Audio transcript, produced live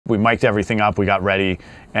We mic'd everything up, we got ready,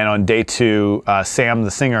 and on day 2, Sam,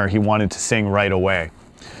 the singer, he wanted to sing right away.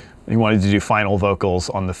 He wanted to do final vocals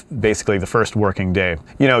on basically the first working day.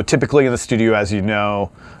 You know, typically in the studio, as you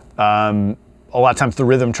know, a lot of times the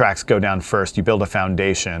rhythm tracks go down first. You build a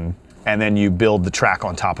foundation, and then you build the track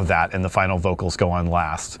on top of that, and the final vocals go on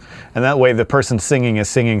last. And that way the person singing is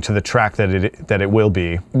singing to the track that it will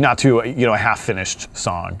be, not to, you know, a half-finished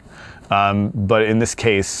song. But in this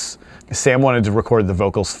case, Sam wanted to record the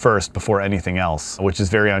vocals first before anything else, which is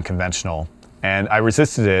very unconventional. And I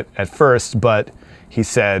resisted it at first, but he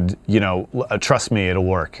said, you know, trust me, it'll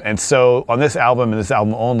work. And so on this album, and this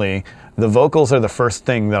album only, the vocals are the first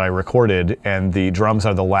thing that I recorded, and the drums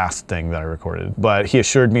are the last thing that I recorded. But he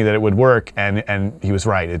assured me that it would work, and he was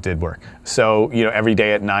right, it did work. So, you know, every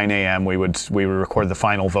day at 9 a.m. we would record the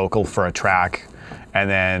final vocal for a track, and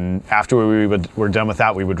then after we're done with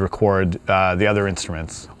that, we would record the other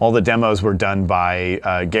instruments. All the demos were done by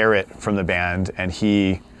Garrett from the band, and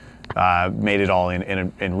he made it all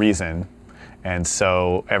in Reason. And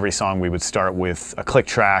so every song we would start with a click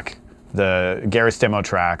track, the Garrett's demo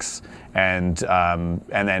tracks, and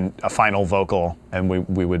then a final vocal, and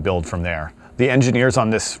we would build from there. The engineers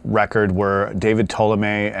on this record were David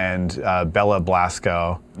Tolomei and Bella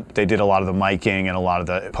Blasco. They did a lot of the miking and a lot of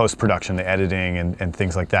the post-production, the editing and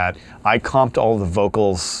things like that. I comped all the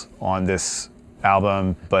vocals on this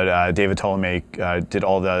album, but David Tolomei did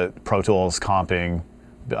all the Pro Tools comping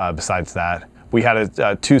besides that. We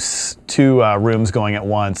had two rooms going at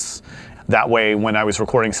once. That way, when I was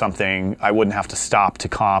recording something, I wouldn't have to stop to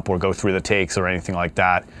comp or go through the takes or anything like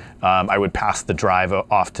that. I would pass the drive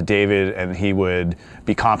off to David, and he would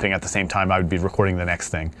be comping at the same time I would be recording the next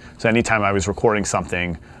thing. So anytime I was recording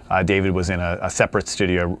something, David was in a separate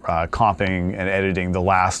studio comping and editing the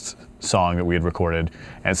last song that we had recorded.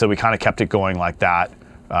 And so we kind of kept it going like that,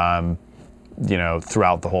 you know,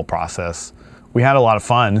 throughout the whole process. We had a lot of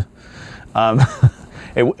fun.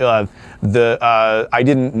 I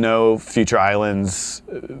didn't know Future Islands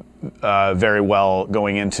very well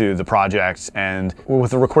going into the project, and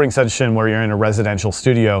with a recording session where you're in a residential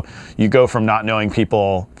studio, you go from not knowing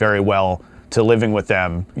people very well to living with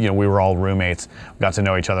them. You know, we were all roommates, we got to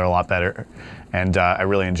know each other a lot better, and I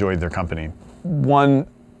really enjoyed their company. One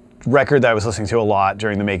record that I was listening to a lot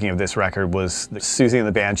during the making of this record was Susie and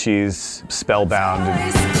the Banshees'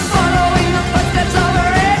 Spellbound.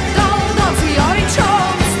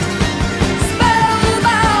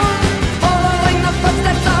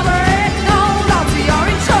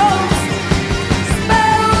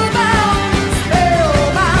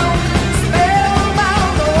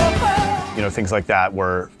 You know, things like that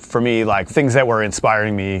were, for me, like things that were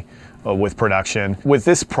inspiring me with production. With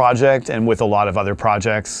this project and with a lot of other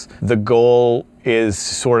projects, the goal is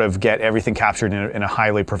sort of get everything captured in a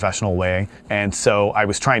highly professional way. And so I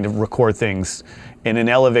was trying to record things in an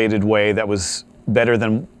elevated way that was better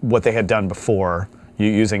than what they had done before,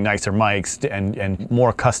 using nicer mics and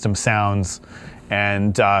more custom sounds.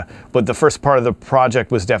 And but the first part of the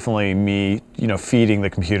project was definitely me, you know, feeding the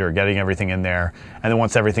computer, getting everything in there. And then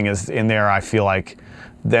once everything is in there, I feel like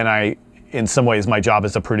then in some ways, my job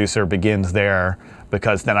as a producer begins there,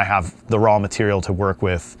 because then I have the raw material to work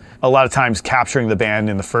with. A lot of times capturing the band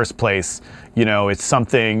in the first place, you know, it's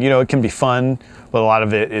something, you know, it can be fun, but a lot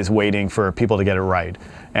of it is waiting for people to get it right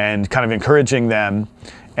and kind of encouraging them.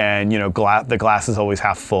 And, you know, the glass is always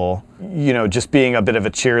half full. You know, just being a bit of a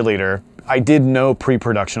cheerleader. I did no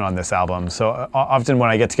pre-production on this album, so often when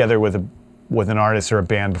I get together with an artist or a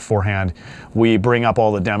band beforehand, we bring up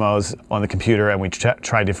all the demos on the computer and we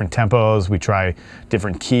try different tempos, we try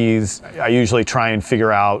different keys. I usually try and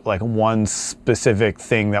figure out like one specific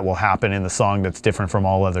thing that will happen in the song that's different from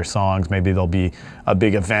all other songs. Maybe there'll be a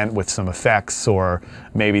big event with some effects, or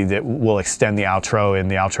maybe that will extend the outro and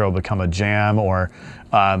the outro will become a jam, or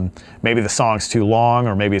maybe the song's too long,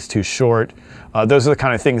 or maybe it's too short. Those are the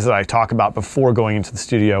kind of things that I talk about before going into the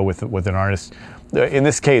studio with an artist. In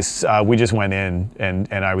this case, we just went in and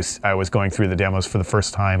I was going through the demos for the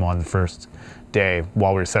first time on the first day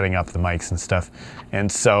while we were setting up the mics and stuff. And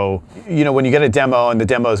so, you know, when you get a demo and the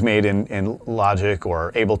demo is made in Logic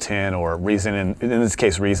or Ableton or Reason, and in this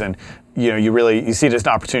case Reason, you know, you see it as an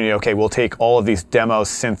opportunity. Okay, we'll take all of these demo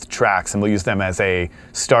synth tracks and we'll use them as a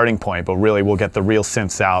starting point, but really we'll get the real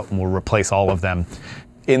synths out and we'll replace all of them.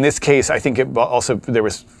 In this case, I think it also,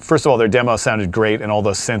 first of all, their demo sounded great, and all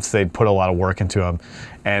those synths, they'd put a lot of work into them.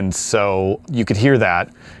 And so you could hear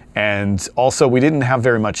that. And also, we didn't have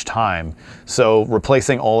very much time. So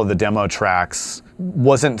replacing all of the demo tracks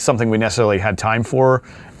wasn't something we necessarily had time for.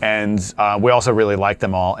 And we also really liked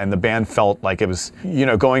them all. And the band felt like it was, you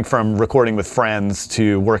know, going from recording with friends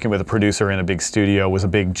to working with a producer in a big studio was a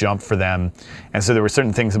big jump for them. And so there were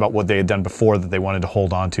certain things about what they had done before that they wanted to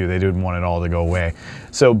hold on to. They didn't want it all to go away.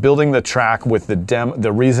 So building the track with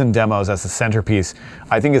the Reason demos as the centerpiece,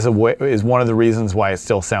 I think is one of the reasons why it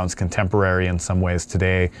still sounds contemporary in some ways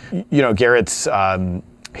today. You know, Garrett's,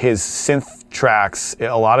 his synth tracks,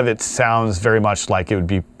 a lot of it sounds very much like it would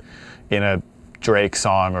be in a Drake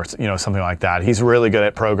song or, you know, something like that. He's really good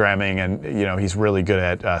at programming, and, you know, he's really good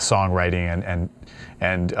at songwriting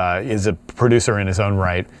and is a producer in his own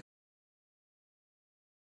right.